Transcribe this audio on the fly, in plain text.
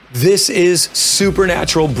This is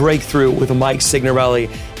Supernatural Breakthrough with Mike Signorelli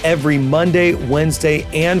every Monday, Wednesday,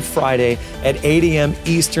 and Friday at 8 a.m.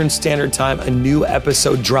 Eastern Standard Time. A new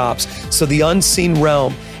episode drops. So the unseen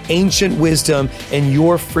realm, ancient wisdom, and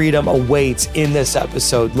your freedom awaits in this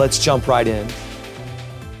episode. Let's jump right in.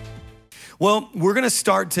 Well, we're going to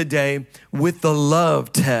start today with the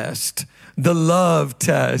love test. The love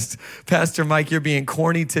test. Pastor Mike, you're being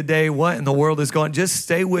corny today. What in the world is going on? Just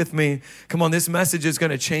stay with me. Come on, this message is going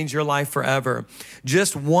to change your life forever.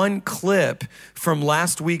 Just one clip from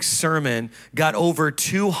last week's sermon got over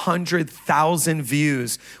 200,000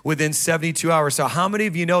 views within 72 hours. So how many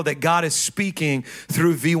of you know that God is speaking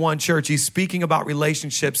through V1 Church? He's speaking about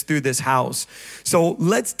relationships through this house. So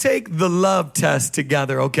let's take the love test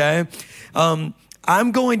together, okay?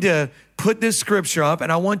 I'm going to put this scripture up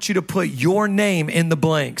and I want you to put your name in the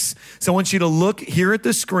blanks. So I want you to look here at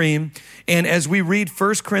the screen. And as we read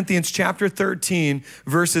 1 Corinthians chapter 13,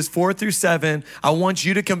 verses 4 through 7, I want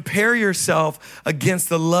you to compare yourself against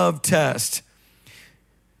the love test.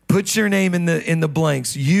 Put your name in the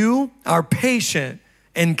blanks. You are patient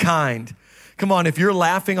and kind. Come on, if you're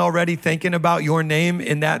laughing already thinking about your name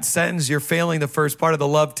in that sentence, you're failing the first part of the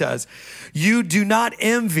love test. You do not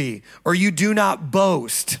envy or you do not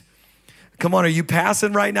boast. Come on, are you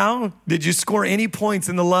passing right now? Did you score any points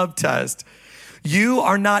in the love test? You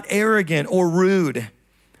are not arrogant or rude.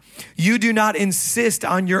 You do not insist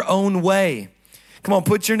on your own way. Come on,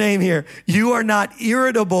 put your name here. You are not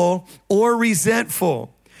irritable or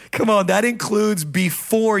resentful. Come on, that includes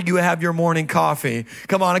before you have your morning coffee.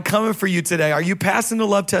 Come on, I'm coming for you today. Are you passing the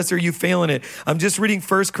love test or are you failing it? I'm just reading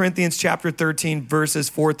 1 Corinthians chapter 13, verses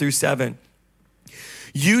 4 through 7.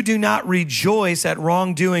 You do not rejoice at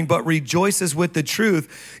wrongdoing, but rejoices with the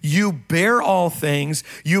truth. You bear all things,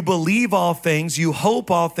 you believe all things, you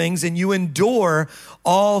hope all things, and you endure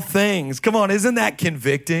all things. Come on, isn't that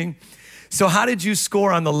convicting? So how did you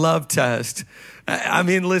score on the love test? I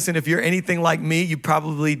mean, listen, if you're anything like me, you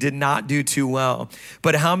probably did not do too well.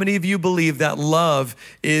 But how many of you believe that love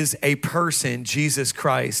is a person, Jesus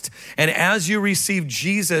Christ? And as you receive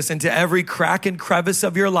Jesus into every crack and crevice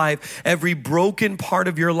of your life, every broken part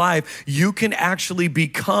of your life, you can actually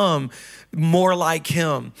become more like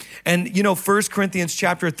him. And you know, 1 Corinthians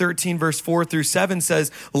chapter 13, verse 4 through 7 says,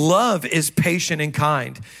 love is patient and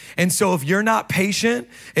kind. And so if you're not patient,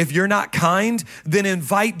 if you're not kind, then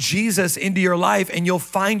invite Jesus into your life and you'll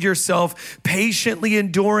find yourself patiently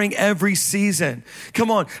enduring every season. Come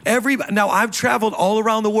on, now I've traveled all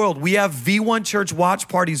around the world. We have V1 Church watch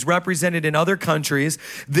parties represented in other countries.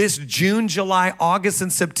 This June, July, August,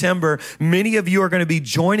 and September, many of you are going to be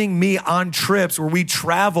joining me on trips where we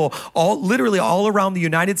travel literally all around the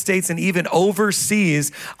United States and even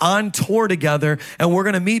overseas on tour together. And we're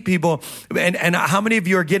going to meet people. And how many of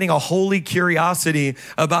you are getting a holy curiosity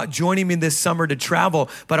about joining me this summer to travel?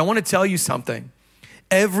 But I want to tell you something.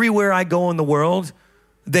 Everywhere I go in the world,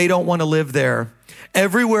 they don't want to live there.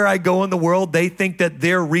 Everywhere I go in the world, they think that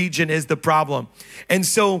their region is the problem. And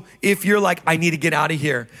so if you're like, I need to get out of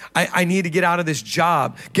here. I need to get out of this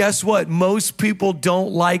job. Guess what? Most people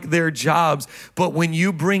don't like their jobs. But when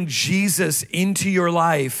you bring Jesus into your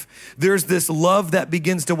life, there's this love that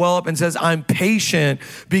begins to well up and says, I'm patient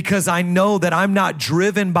because I know that I'm not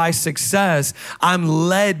driven by success. I'm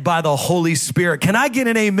led by the Holy Spirit. Can I get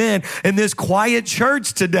an amen in this quiet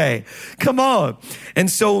church today? Come on. And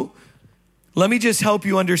so let me just help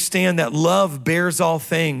you understand that love bears all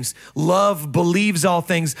things. Love believes all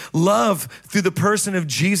things. Love, through the person of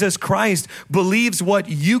Jesus Christ, believes what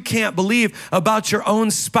you can't believe about your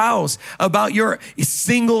own spouse, about your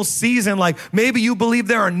single season. Like maybe you believe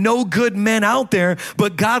there are no good men out there,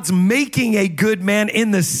 but God's making a good man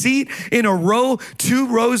in the seat, in a row, 2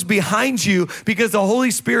 rows behind you, because the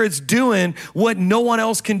Holy Spirit's doing what no one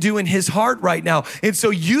else can do in his heart right now. And so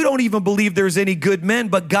you don't even believe there's any good men,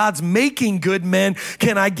 but God's making good men.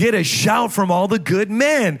 Can I get a shout from all the good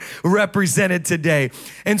men represented today?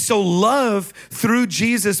 And so love through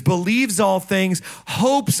Jesus believes all things,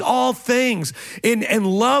 hopes all things. And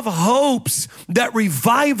love hopes that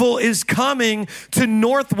revival is coming to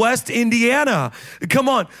Northwest Indiana. Come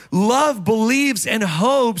on. Love believes and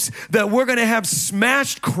hopes that we're going to have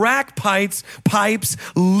smashed crack pipes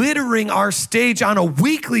littering our stage on a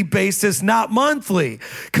weekly basis, not monthly.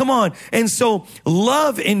 Come on. And so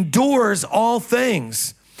love endures all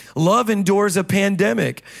things. Love endures a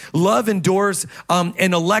pandemic. Love endures an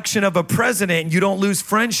election of a president and you don't lose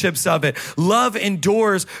friendships of it. Love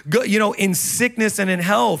endures, in sickness and in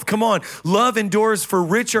health. Come on. Love endures for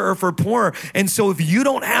richer or for poorer. And so if you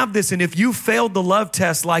don't have this and if you failed the love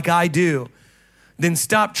test like I do, then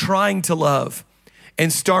stop trying to love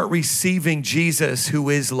and start receiving Jesus, who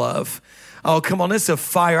is love. Oh, come on, this is a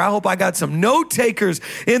fire. I hope I got some note takers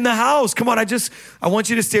in the house. Come on, I want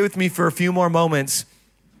you to stay with me for a few more moments.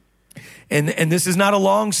 And this is not a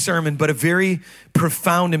long sermon, but a very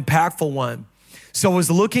profound, impactful one. So I was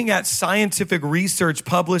looking at scientific research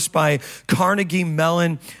published by Carnegie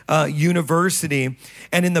Mellon University.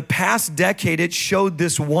 And in the past decade, it showed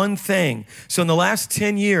this one thing. So in the last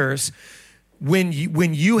 10 years, when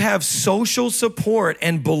you have social support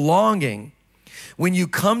and belonging, when you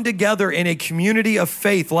come together in a community of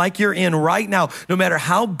faith like you're in right now, no matter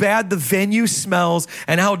how bad the venue smells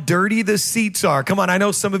and how dirty the seats are. Come on, I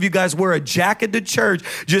know some of you guys wear a jacket to church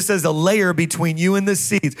just as a layer between you and the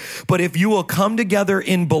seats. But if you will come together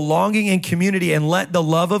in belonging and community and let the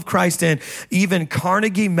love of Christ in, even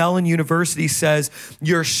Carnegie Mellon University says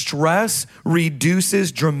your stress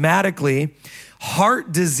reduces dramatically.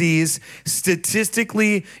 Heart disease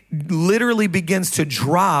statistically literally begins to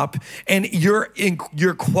drop, and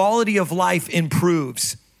your quality of life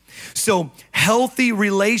improves. So healthy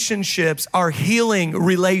relationships are healing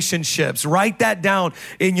relationships. Write that down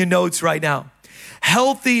in your notes right now.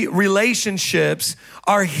 Healthy relationships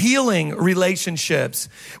are healing relationships.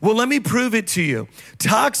 Well, let me prove it to you.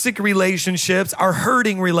 Toxic relationships are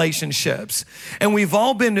hurting relationships. And we've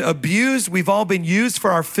all been abused. We've all been used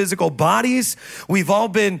for our physical bodies. We've all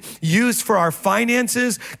been used for our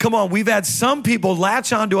finances. Come on, we've had some people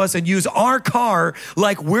latch onto us and use our car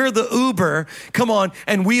like we're the Uber. Come on,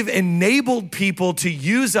 and we've enabled people to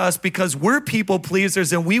use us because we're people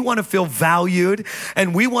pleasers and we want to feel valued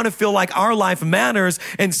and we want to feel like our life matters.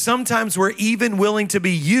 And sometimes we're even willing to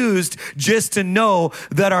be used just to know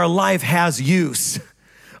that our life has use.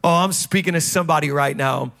 Oh, I'm speaking to somebody right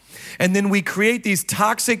now. And then we create these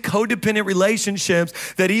toxic, codependent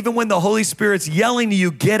relationships that even when the Holy Spirit's yelling to you,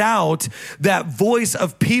 get out, that voice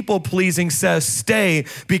of people pleasing says, stay,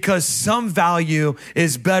 because some value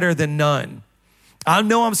is better than none. I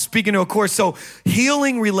know I'm speaking to a course. So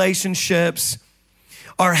healing relationships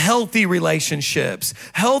are healthy relationships.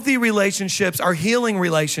 Healthy relationships are healing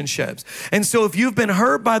relationships. And so if you've been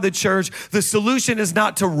hurt by the church, the solution is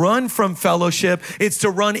not to run from fellowship, it's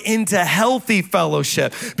to run into healthy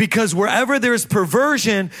fellowship. Because wherever there's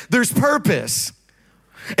perversion, there's purpose.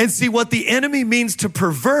 And see, what the enemy means to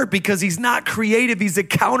pervert, because he's not creative, he's a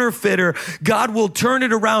counterfeiter, God will turn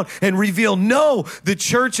it around and reveal, no, the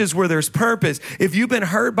church is where there's purpose. If you've been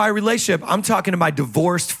hurt by a relationship, I'm talking to my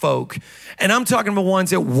divorced folk. And I'm talking to the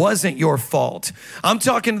ones that wasn't your fault. I'm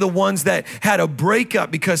talking to the ones that had a breakup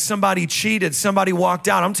because somebody cheated, somebody walked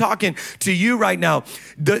out. I'm talking to you right now.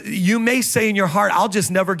 You may say in your heart, I'll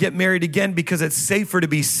just never get married again because it's safer to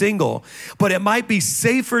be single. But it might be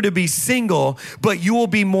safer to be single, but you will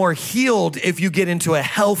be more healed if you get into a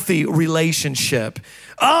healthy relationship.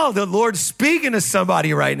 Oh, the Lord's speaking to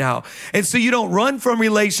somebody right now. And so you don't run from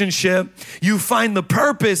relationship. You find the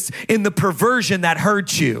purpose in the perversion that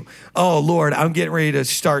hurts you. Oh, Lord, I'm getting ready to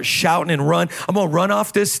start shouting and run. I'm going to run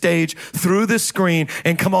off this stage through the screen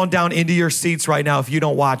and come on down into your seats right now if you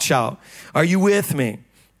don't watch out. Are you with me?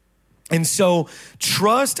 And so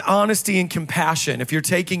trust, honesty, and compassion, if you're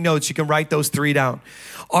taking notes, you can write those three down,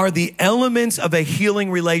 are the elements of a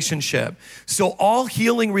healing relationship. So all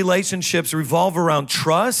healing relationships revolve around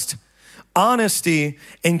trust, honesty,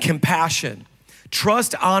 and compassion.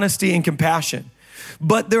 Trust, honesty, and compassion.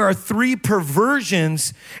 But there are three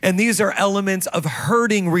perversions, and these are elements of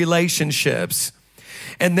hurting relationships.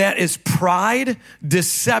 And that is pride,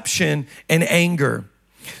 deception, and anger.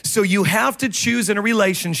 So you have to choose in a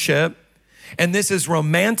relationship, and this is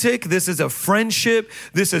romantic, this is a friendship,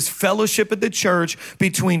 this is fellowship at the church,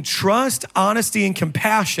 between trust, honesty, and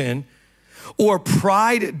compassion, or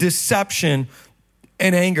pride, deception,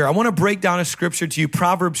 and anger. I want to break down a scripture to you,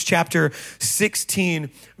 Proverbs chapter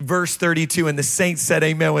 16, verse 32, and the saints said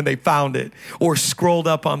amen when they found it, or scrolled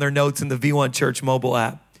up on their notes in the V1 Church mobile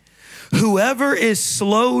app. Whoever is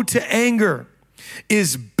slow to anger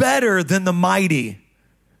is better than the mighty.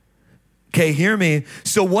 Okay, hear me.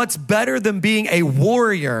 So what's better than being a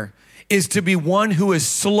warrior is to be one who is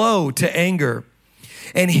slow to anger.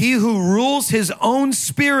 And he who rules his own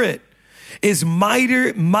spirit is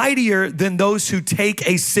mightier than those who take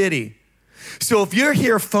a city. So if you're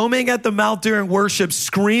here foaming at the mouth during worship,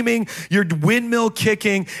 screaming, you're windmill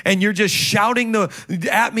kicking, and you're just shouting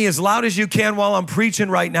at me as loud as you can while I'm preaching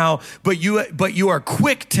right now, but you are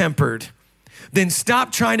quick-tempered, then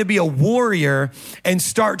stop trying to be a warrior and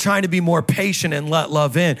start trying to be more patient and let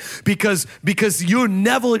love in. Because you'll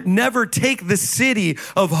never take the city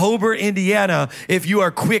of Hobart, Indiana, if you are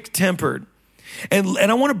quick-tempered. And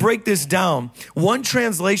I want to break this down. One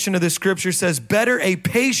translation of the scripture says, better a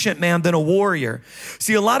patient man than a warrior.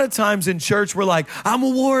 See, a lot of times in church, we're like, I'm a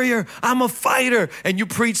warrior, I'm a fighter. And you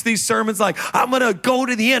preach these sermons like, I'm going to go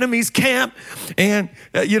to the enemy's camp and,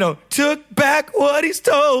 took back what he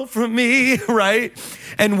stole from me, right?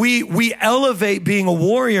 And we elevate being a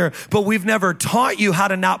warrior, but we've never taught you how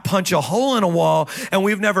to not punch a hole in a wall. And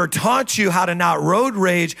we've never taught you how to not road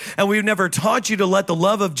rage. And we've never taught you to let the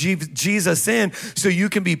love of Jesus in so you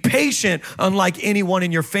can be patient, unlike anyone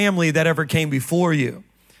in your family that ever came before you.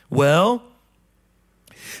 Well,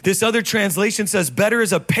 this other translation says, better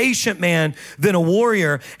is a patient man than a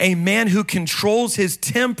warrior, a man who controls his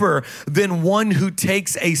temper than one who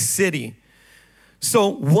takes a city. So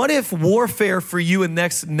what if warfare for you in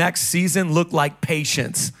next season looked like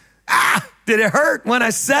patience? Did it hurt when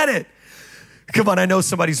I said it? Come on, I know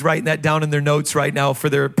somebody's writing that down in their notes right now for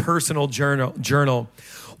their personal journal.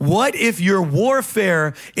 What if your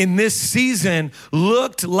warfare in this season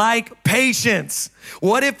looked like patience?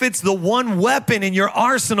 What if it's the one weapon in your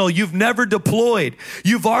arsenal you've never deployed?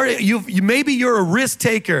 Maybe you're a risk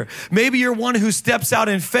taker. Maybe you're one who steps out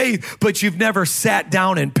in faith, but you've never sat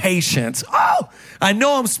down in patience. Oh, I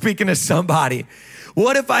know I'm speaking to somebody.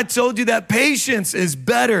 What if I told you that patience is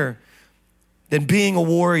better than being a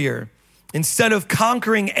warrior? Instead of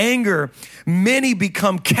conquering anger, many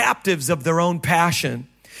become captives of their own passion.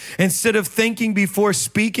 Instead of thinking before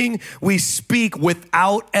speaking, we speak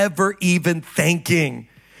without ever even thinking.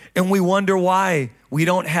 And we wonder why we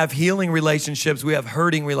don't have healing relationships. We have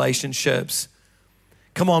hurting relationships.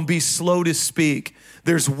 Come on, be slow to speak.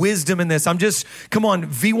 There's wisdom in this. Come on,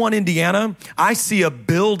 V1 Indiana, I see a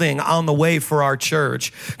building on the way for our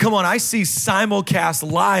church. Come on, I see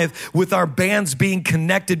simulcast live with our bands being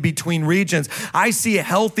connected between regions. I see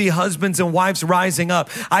healthy husbands and wives rising up.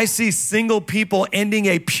 I see single people ending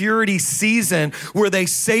a purity season where they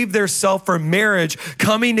save their self for marriage,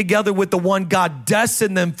 coming together with the one God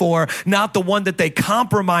destined them for, not the one that they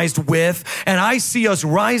compromised with. And I see us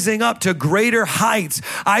rising up to greater heights.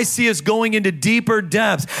 I see us going into deeper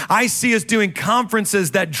depths. I see us doing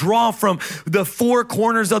conferences that draw from the four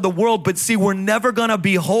corners of the world. But see, we're never going to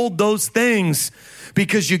behold those things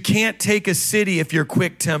because you can't take a city if you're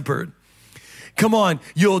quick-tempered. Come on,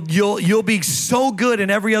 you'll be so good in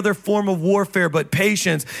every other form of warfare, but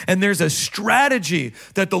patience. And there's a strategy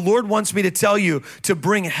that the Lord wants me to tell you to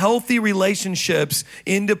bring healthy relationships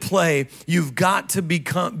into play. You've got to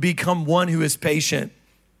become one who is patient.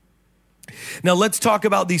 Now let's talk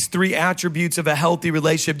about these three attributes of a healthy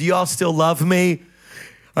relationship. Do y'all still love me?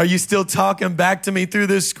 Are you still talking back to me through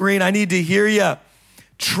this screen? I need to hear you.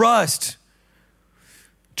 Trust.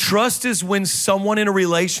 Trust is when someone in a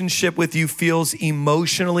relationship with you feels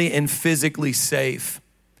emotionally and physically safe.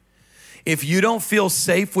 If you don't feel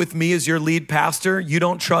safe with me as your lead pastor, you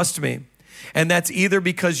don't trust me. And that's either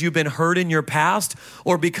because you've been hurt in your past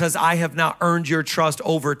or because I have not earned your trust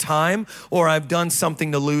over time or I've done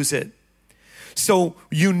something to lose it. So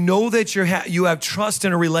you know that you have trust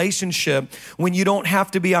in a relationship when you don't have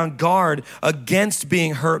to be on guard against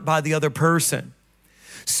being hurt by the other person.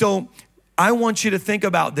 So I want you to think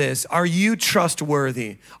about this. Are you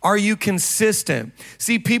trustworthy? Are you consistent?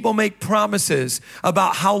 See, people make promises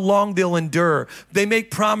about how long they'll endure. They make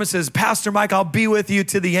promises, Pastor Mike, I'll be with you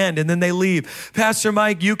to the end, and then they leave. Pastor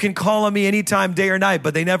Mike, you can call on me anytime, day or night,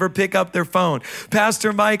 but they never pick up their phone.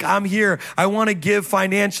 Pastor Mike, I'm here. I want to give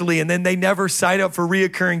financially, and then they never sign up for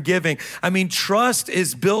reoccurring giving. I mean, trust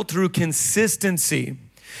is built through consistency.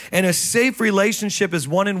 And a safe relationship is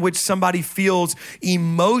one in which somebody feels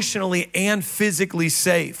emotionally and physically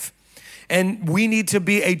safe. And we need to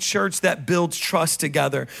be a church that builds trust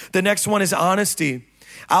together. The next one is honesty.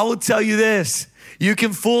 I will tell you this. You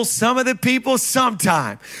can fool some of the people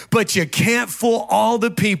sometime, but you can't fool all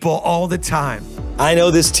the people all the time. I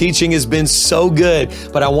know this teaching has been so good,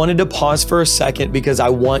 but I wanted to pause for a second because I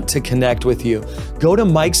want to connect with you. Go to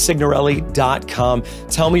MikeSignorelli.com.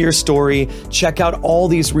 Tell me your story. Check out all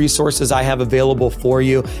these resources I have available for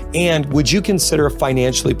you. And would you consider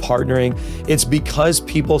financially partnering? It's because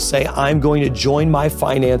people say, I'm going to join my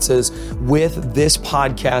finances with this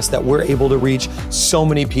podcast that we're able to reach so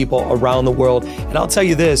many people around the world. And I'll tell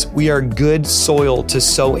you this, we are good soil to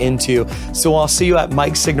sow into. So I'll see you at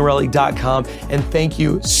MikeSignorelli.com. And thank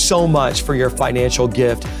you so much for your financial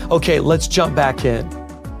gift. Okay, let's jump back in.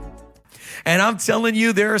 And I'm telling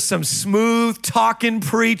you, there are some smooth talking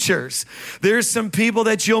preachers. There's some people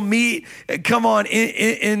that you'll meet, come on,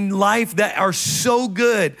 in life that are so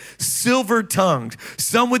good, silver-tongued.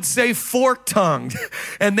 Some would say fork-tongued.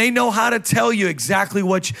 And they know how to tell you exactly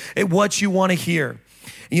what you want to hear.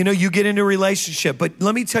 You get into a relationship, but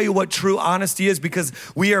let me tell you what true honesty is, because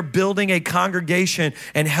we are building a congregation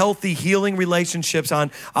and healthy healing relationships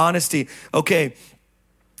on honesty. Okay,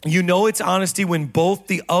 it's honesty when both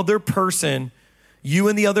the other person, you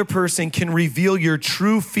and the other person, can reveal your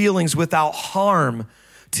true feelings without harm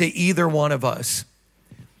to either one of us.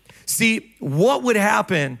 See, what would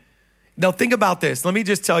happen? Now think about this. Let me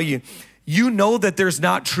just tell you, that there's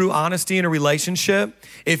not true honesty in a relationship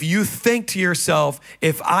if you think to yourself,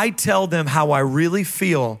 if I tell them how I really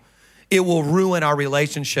feel, it will ruin our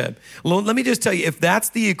relationship. Let me just tell you, if that's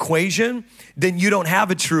the equation, then you don't have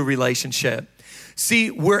a true relationship.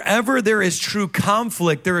 See, wherever there is true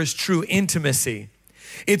conflict, there is true intimacy.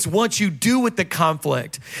 It's what you do with the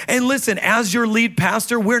conflict. And listen, as your lead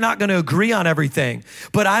pastor, we're not going to agree on everything.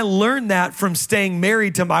 But I learned that from staying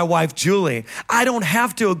married to my wife, Julie. I don't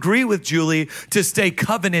have to agree with Julie to stay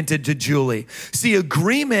covenanted to Julie. See,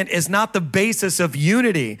 agreement is not the basis of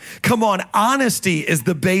unity. Come on, honesty is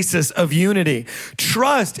the basis of unity.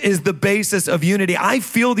 Trust is the basis of unity. I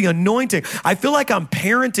feel the anointing. I feel like I'm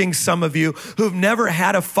parenting some of you who've never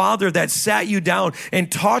had a father that sat you down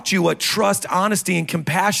and taught you what trust, honesty, and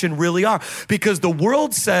compassion really are, because the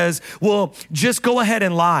world says, well, just go ahead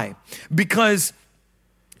and lie, because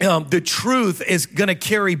the truth is going to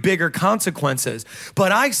carry bigger consequences.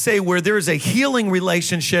 But I say, where there's a healing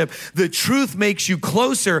relationship, the truth makes you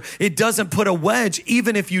closer. It doesn't put a wedge,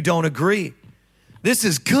 even if you don't agree. This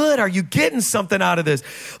is good. Are you getting something out of this?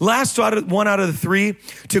 Last one out of the three,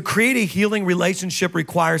 to create a healing relationship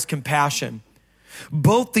requires compassion.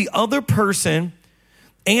 Both the other person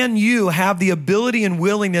and you have the ability and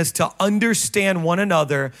willingness to understand one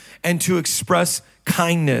another and to express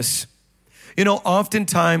kindness.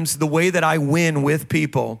 Oftentimes the way that I win with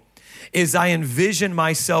people is I envision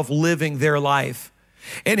myself living their life.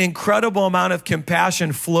 An incredible amount of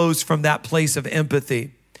compassion flows from that place of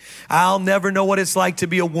empathy. I'll never know what it's like to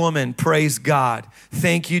be a woman. Praise God.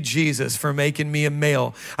 Thank you, Jesus, for making me a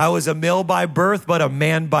male. I was a male by birth, but a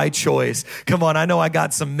man by choice. Come on, I know I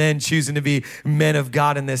got some men choosing to be men of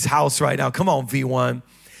God in this house right now. Come on, V1.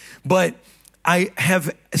 But I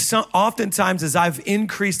have oftentimes, as I've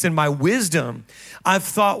increased in my wisdom, I've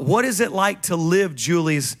thought, what is it like to live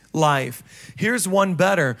Julie's life? Here's one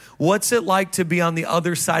better. What's it like to be on the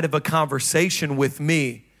other side of a conversation with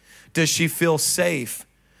me? Does she feel safe?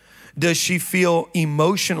 Does she feel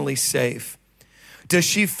emotionally safe? Does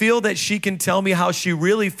she feel that she can tell me how she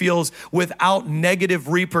really feels without negative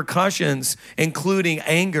repercussions, including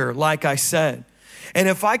anger, like I said? And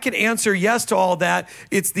if I can answer yes to all that,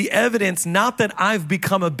 it's the evidence not that I've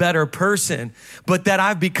become a better person, but that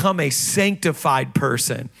I've become a sanctified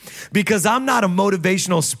person. Because I'm not a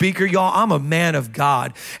motivational speaker, y'all. I'm a man of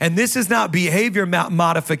God. And this is not behavior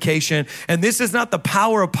modification. And this is not the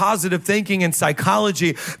power of positive thinking and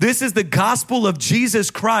psychology. This is the gospel of Jesus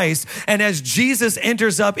Christ. And as Jesus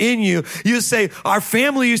enters up in you, you say, our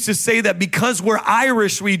family used to say that because we're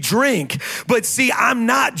Irish, we drink. But see, I'm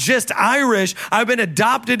not just Irish. I've been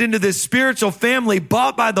adopted into this spiritual family,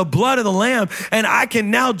 bought by the blood of the Lamb, and I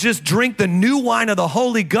can now just drink the new wine of the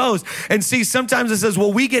Holy Ghost. And see, sometimes it says,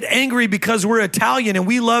 well, we get angry because we're Italian and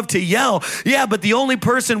we love to yell. Yeah, but the only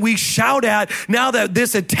person we shout at now that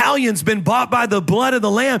this Italian's been bought by the blood of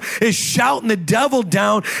the Lamb is shouting the devil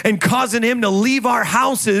down and causing him to leave our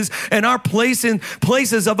houses and our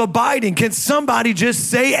places of abiding. Can somebody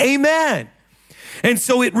just say amen? And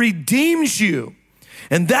so it redeems you.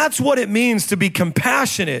 And that's what it means to be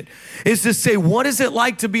compassionate, is to say, what is it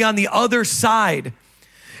like to be on the other side?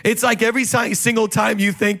 It's like every single time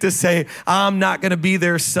you think to say, I'm not going to be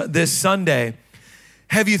there this Sunday.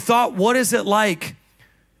 Have you thought, what is it like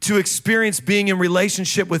to experience being in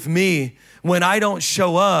relationship with me when I don't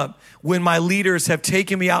show up, when my leaders have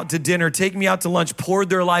taken me out to dinner, taken me out to lunch, poured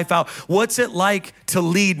their life out? What's it like to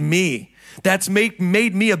lead me? That's made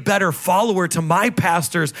me a better follower to my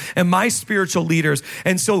pastors and my spiritual leaders.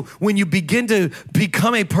 And so when you begin to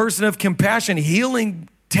become a person of compassion, healing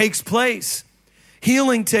takes place.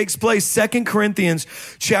 Healing takes place. 2 Corinthians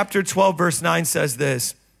chapter 12, verse 9 says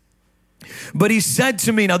this. But he said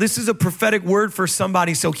to me, now this is a prophetic word for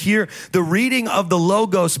somebody. So here, the reading of the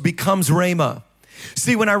Logos becomes Rhema.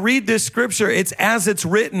 See, when I read this scripture, it's as it's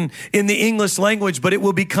written in the English language, but it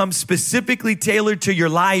will become specifically tailored to your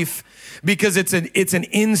life because it's an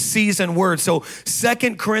in-season word. So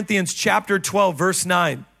 2 Corinthians chapter 12, verse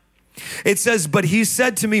 9, it says, but he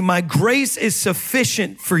said to me, my grace is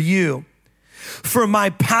sufficient for you, For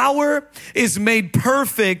my power is made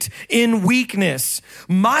perfect in weakness.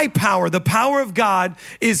 My power, the power of God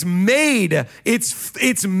is made.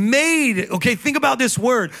 It's made. Okay, think about this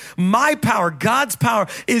word. My power, God's power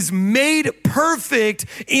is made perfect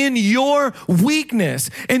in your weakness.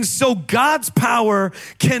 And so God's power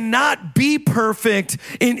cannot be perfect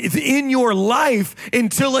in your life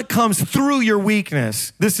until it comes through your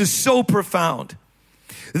weakness. This is so profound.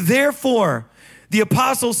 Therefore, the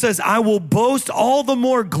apostle says, I will boast all the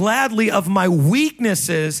more gladly of my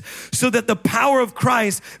weaknesses so that the power of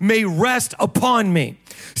Christ may rest upon me.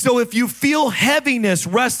 So if you feel heaviness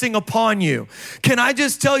resting upon you, can I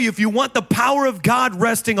just tell you, if you want the power of God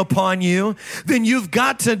resting upon you, then you've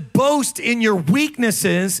got to boast in your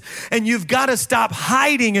weaknesses and you've got to stop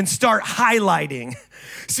hiding and start highlighting.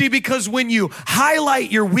 See, because when you highlight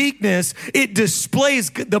your weakness, it displays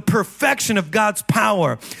the perfection of God's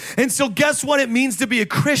power. And so guess what it means to be a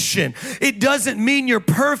Christian? It doesn't mean you're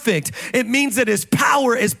perfect. It means that his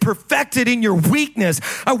power is perfected in your weakness.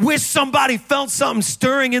 I wish somebody felt something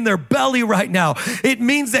stirring in their belly right now. It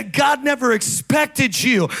means that God never expected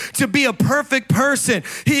you to be a perfect person.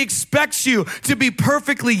 He expects you to be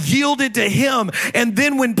perfectly yielded to him. And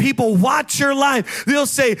then when people watch your life, they'll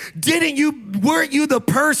say, weren't you the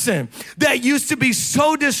person that used to be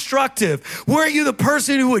so destructive? Weren't you the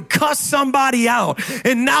person who would cuss somebody out?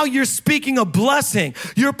 And now you're speaking a blessing.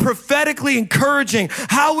 You're prophetically encouraging.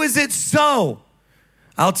 How is it so?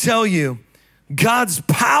 I'll tell you, God's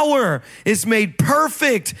power is made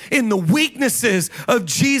perfect in the weaknesses of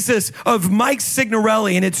Jesus, of Mike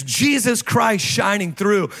Signorelli, and it's Jesus Christ shining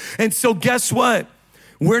through. And so guess what?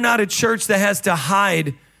 We're not a church that has to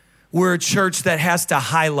hide. We're a church that has to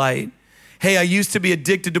highlight. Hey, I used to be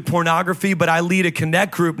addicted to pornography, but I lead a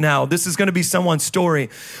connect group now. This is going to be someone's story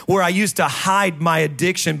where I used to hide my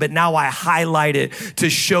addiction, but now I highlight it to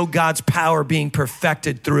show God's power being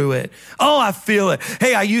perfected through it. Oh, I feel it.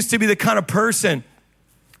 Hey, I used to be the kind of person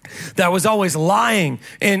that was always lying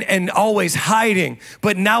and always hiding.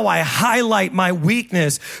 But now I highlight my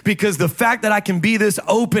weakness because the fact that I can be this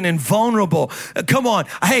open and vulnerable. Come on.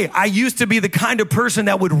 Hey, I used to be the kind of person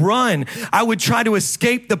that would run. I would try to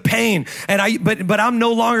escape the pain. But I'm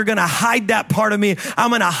no longer going to hide that part of me. I'm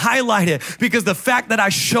going to highlight it because the fact that I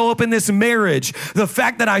show up in this marriage, the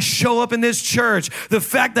fact that I show up in this church, the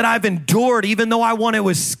fact that I've endured even though I want to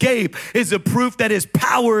escape is a proof that his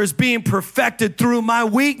power is being perfected through my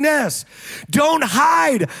weakness. Don't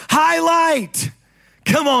hide, highlight.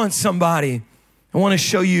 Come on, somebody. I want to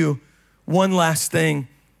show you one last thing.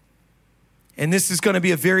 And this is going to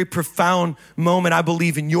be a very profound moment, I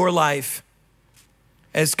believe, in your life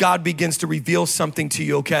as God begins to reveal something to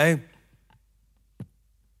you, okay?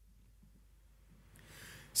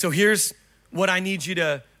 So here's what I need you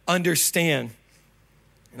to understand.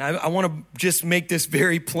 And I want to just make this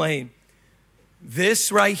very plain.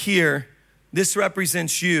 This right here, this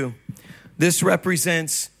represents you. This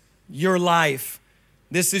represents your life.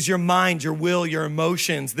 This is your mind, your will, your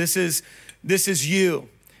emotions. This is you.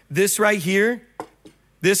 This right here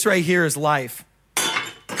is life.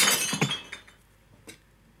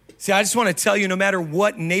 See, I just want to tell you, no matter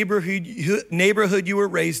what neighborhood you were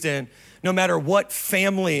raised in, no matter what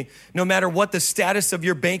family, no matter what the status of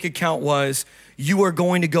your bank account was, you are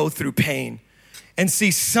going to go through pain. And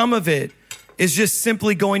see, some of it is just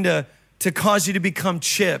simply going to cause you to become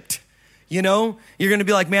chipped. You know, you're going to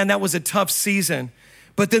be like, man, that was a tough season.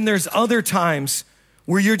 But then there's other times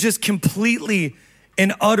where you're just completely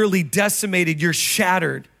and utterly decimated. You're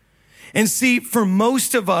shattered. And see, for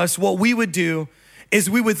most of us, what we would do is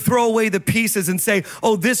we would throw away the pieces and say,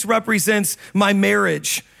 oh, this represents my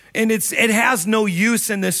marriage. And it has no use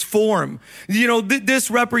in this form. You know,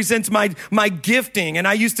 this represents my gifting. And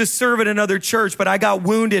I used to serve at another church, but I got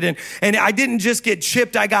wounded and I didn't just get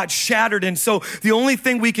chipped, I got shattered. And so the only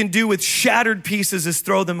thing we can do with shattered pieces is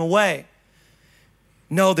throw them away.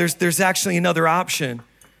 No, there's actually another option.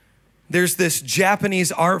 There's this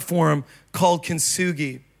Japanese art form called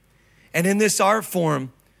kintsugi. And in this art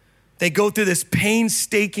form, they go through this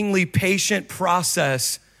painstakingly patient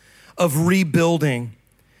process of rebuilding.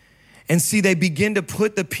 And see, they begin to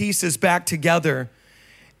put the pieces back together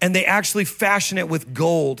and they actually fashion it with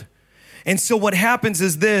gold. And so what happens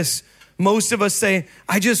is this. Most of us say,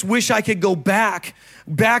 I just wish I could go back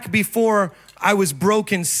before I was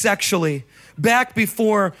broken sexually, back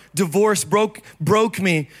before divorce broke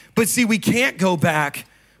me. But see, we can't go back.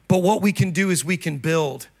 But what we can do is we can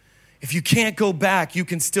build. If you can't go back, you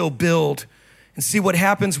can still build. And see, what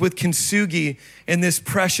happens with kintsugi and this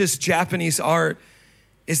precious Japanese art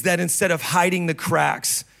is that instead of hiding the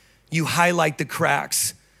cracks, you highlight the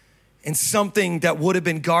cracks. and something that would have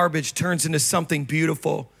been garbage turns into something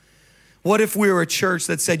beautiful? What if we were a church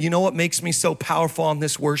that said, you know what makes me so powerful on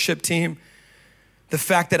this worship team? The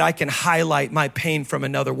fact that I can highlight my pain from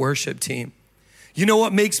another worship team. You know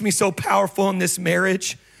what makes me so powerful in this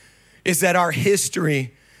marriage is that our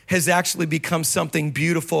history has actually become something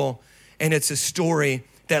beautiful, and it's a story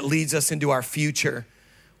that leads us into our future.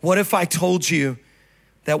 What if I told you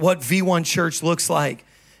that what V1 Church looks like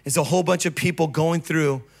is a whole bunch of people going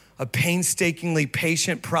through a painstakingly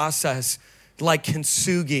patient process like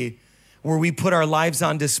Kintsugi, where we put our lives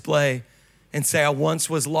on display and say, I once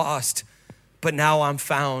was lost, but now I'm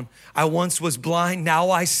found. I once was blind, now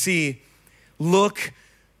I see. Look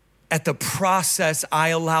at the process I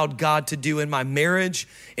allowed God to do in my marriage,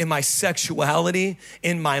 in my sexuality,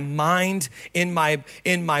 in my mind, in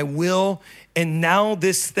my will. And now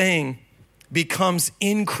this thing becomes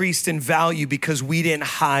increased in value because we didn't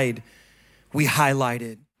hide, we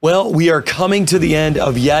highlighted. Well, we are coming to the end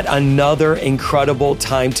of yet another incredible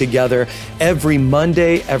time together. Every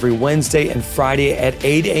Monday, every Wednesday, and Friday at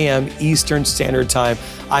 8 a.m. Eastern Standard Time,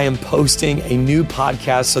 I am posting a new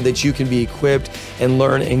podcast so that you can be equipped and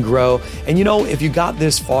learn and grow. And you know, if you got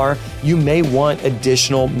this far, you may want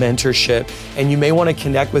additional mentorship and you may want to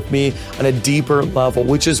connect with me on a deeper level,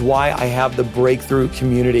 which is why I have the Breakthrough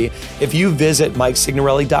Community. If you visit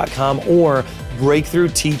MikeSignorelli.com or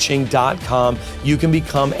breakthroughteaching.com, you can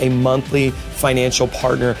become a monthly financial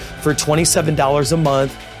partner for $27 a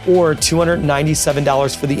month or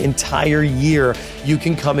 $297 for the entire year. You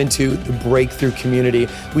can come into the Breakthrough Community.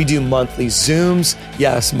 We do monthly Zooms.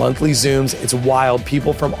 Yes, monthly Zooms. It's wild.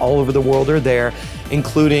 People from all over the world are there,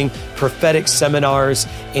 including prophetic seminars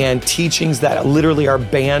and teachings that literally are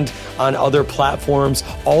banned on other platforms.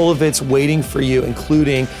 All of it's waiting for you,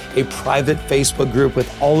 including a private Facebook group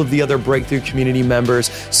with all of the other Breakthrough Community members.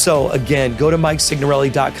 So again, go to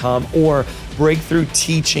MikeSignorelli.com or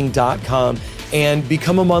breakthroughteaching.com and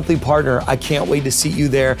become a monthly partner. I can't wait to see you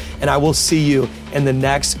there, and I will see you in the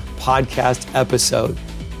next podcast episode.